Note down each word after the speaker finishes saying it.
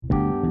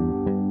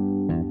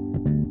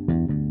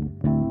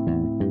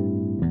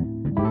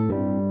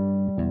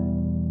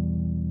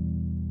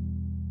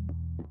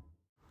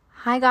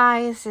Hi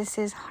guys, this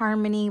is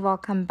Harmony.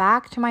 Welcome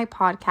back to my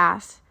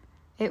podcast.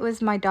 It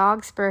was my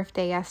dog's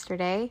birthday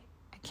yesterday.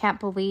 I can't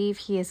believe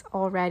he is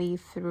already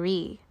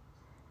 3.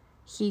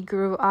 He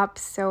grew up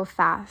so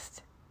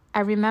fast. I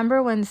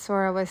remember when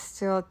Sora was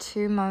still a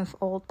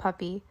 2-month-old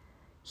puppy.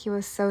 He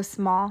was so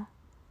small.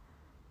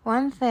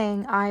 One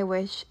thing I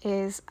wish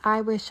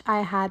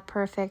I had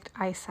perfect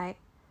eyesight.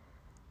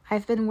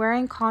 I've been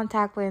wearing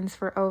contact lenses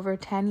for over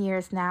 10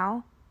 years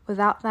now.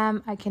 Without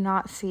them, I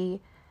cannot see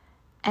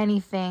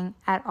anything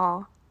at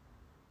all.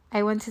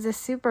 I went to the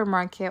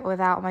supermarket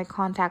without my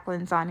contact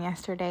lens on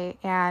yesterday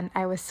and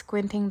I was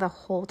squinting the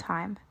whole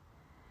time.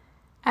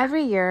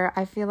 Every year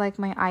I feel like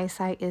my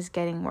eyesight is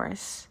getting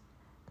worse.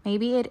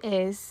 Maybe it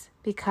is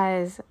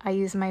because I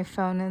use my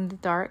phone in the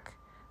dark,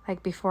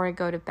 like before I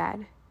go to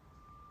bed.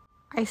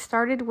 I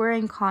started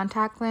wearing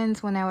contact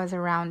lens when I was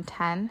around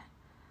 10.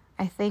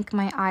 I think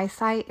my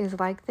eyesight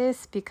is like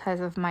this because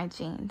of my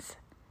genes.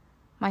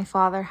 My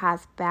father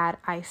has bad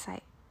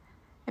eyesight.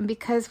 And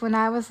because when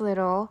I was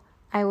little,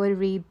 I would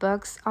read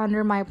books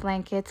under my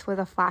blankets with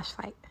a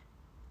flashlight.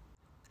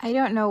 I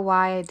don't know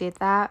why I did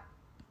that,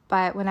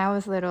 but when I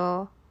was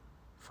little,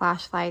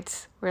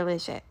 flashlights were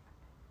legit.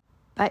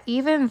 But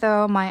even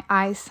though my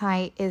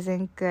eyesight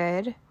isn't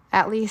good,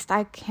 at least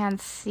I can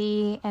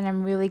see and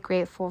I'm really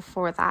grateful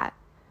for that.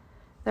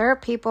 There are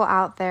people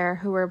out there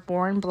who were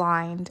born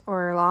blind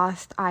or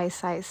lost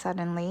eyesight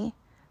suddenly.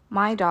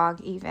 My dog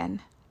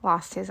even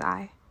lost his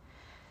eye.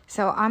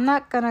 So I'm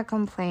not gonna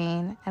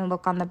complain and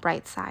look on the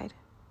bright side.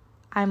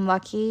 I'm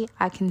lucky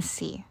I can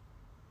see.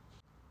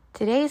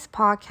 Today's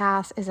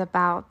podcast is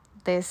about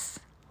this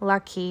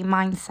lucky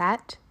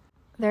mindset.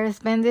 There's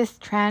been this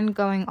trend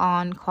going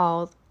on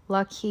called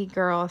lucky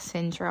girl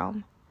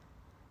syndrome.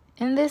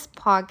 In this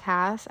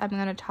podcast, I'm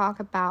going to talk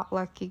about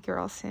lucky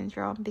girl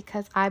syndrome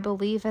because I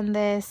believe in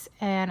this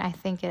and I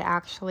think it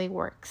actually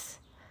works.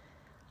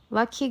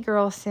 Lucky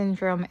girl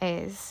syndrome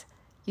is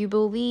you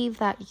believe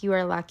that you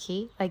are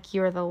lucky, like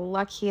you're the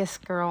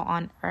luckiest girl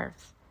on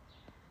earth.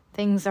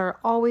 Things are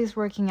always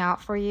working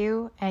out for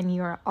you and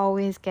you're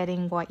always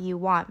getting what you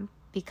want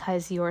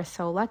because you are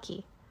so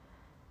lucky.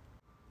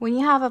 When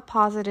you have a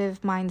positive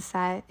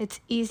mindset, it's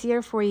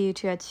easier for you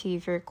to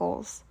achieve your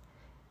goals.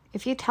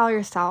 If you tell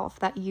yourself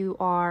that you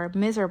are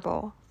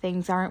miserable,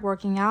 things aren't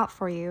working out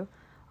for you,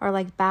 or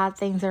like bad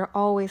things are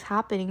always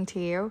happening to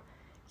you,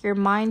 your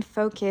mind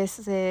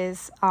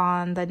focuses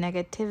on the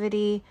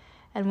negativity.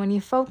 And when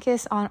you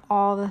focus on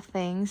all the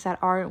things that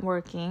aren't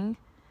working,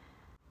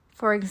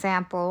 for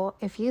example,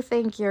 if you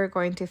think you're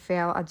going to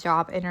fail a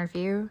job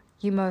interview,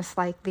 you most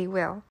likely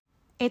will.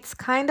 It's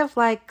kind of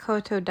like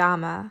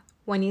kotodama.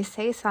 When you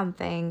say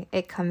something,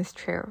 it comes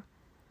true.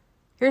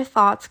 Your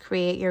thoughts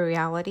create your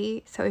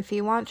reality. So if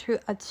you want to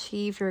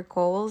achieve your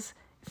goals,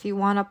 if you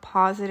want a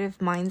positive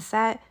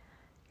mindset,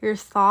 your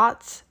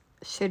thoughts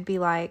should be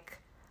like,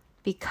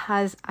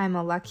 because I'm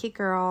a lucky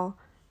girl,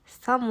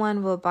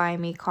 someone will buy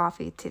me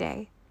coffee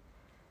today.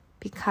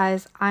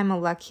 Because I'm a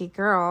lucky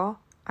girl,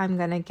 I'm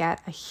going to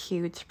get a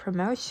huge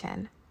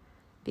promotion.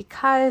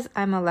 Because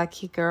I'm a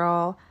lucky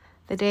girl,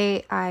 the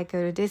day I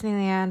go to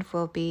Disneyland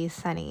will be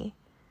sunny.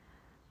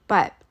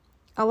 But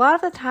a lot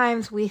of the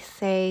times we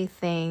say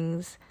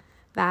things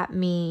that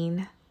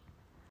mean,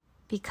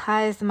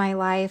 because my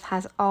life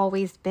has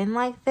always been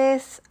like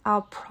this,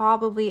 I'll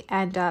probably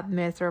end up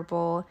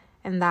miserable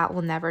and that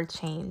will never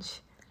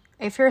change.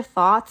 If your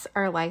thoughts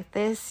are like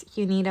this,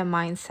 you need a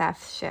mindset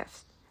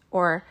shift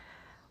or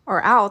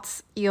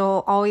else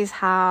you'll always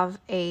have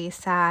a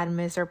sad,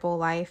 miserable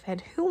life.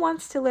 And who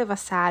wants to live a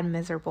sad,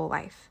 miserable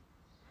life?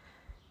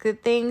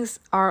 Good things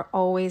are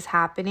always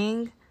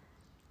happening.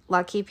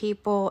 Lucky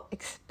people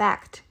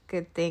expect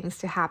good things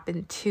to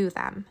happen to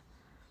them.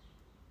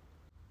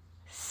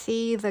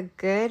 See the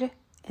good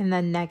in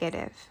the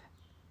negative.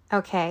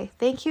 Okay,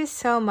 thank you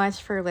so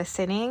much for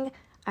listening.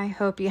 I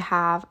hope you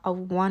have a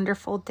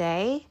wonderful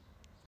day.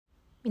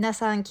 皆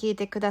さん聞い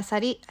てくださ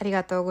りあり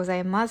がとうござ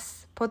いま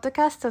す。ポッドキ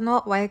ャスト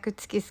の和訳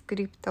付きスク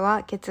リプト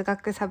は月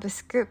額サブ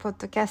スクポッ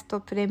ドキャスト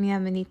プレミア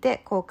ムに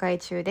て公開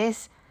中で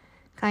す。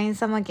会員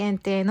様限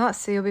定の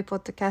水曜日ポ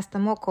ッドキャスト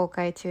も公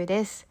開中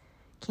です。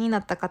気にな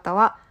った方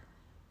は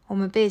ホー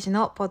ムページ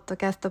のポッド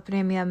キャストプ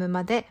レミアム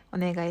までお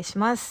願いし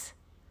ます。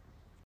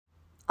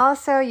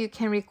Also, you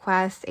can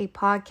request a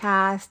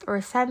podcast or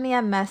send me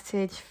a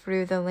message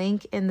through the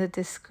link in the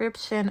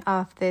description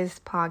of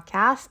this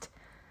podcast.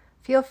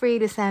 Feel free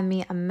to send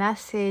me a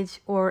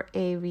message or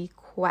a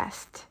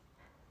request.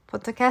 ポ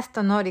ッドキャス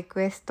トのリ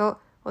クエスト、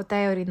お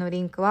便りのリ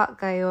ンクは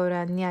概要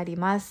欄にあり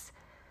ます。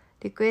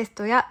リクエス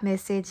トやメッ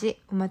セージ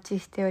お待ち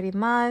しており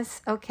ま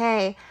す。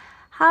Okay,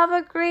 have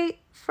a great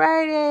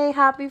Friday.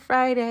 Happy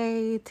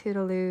Friday.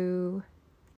 Toodaloo.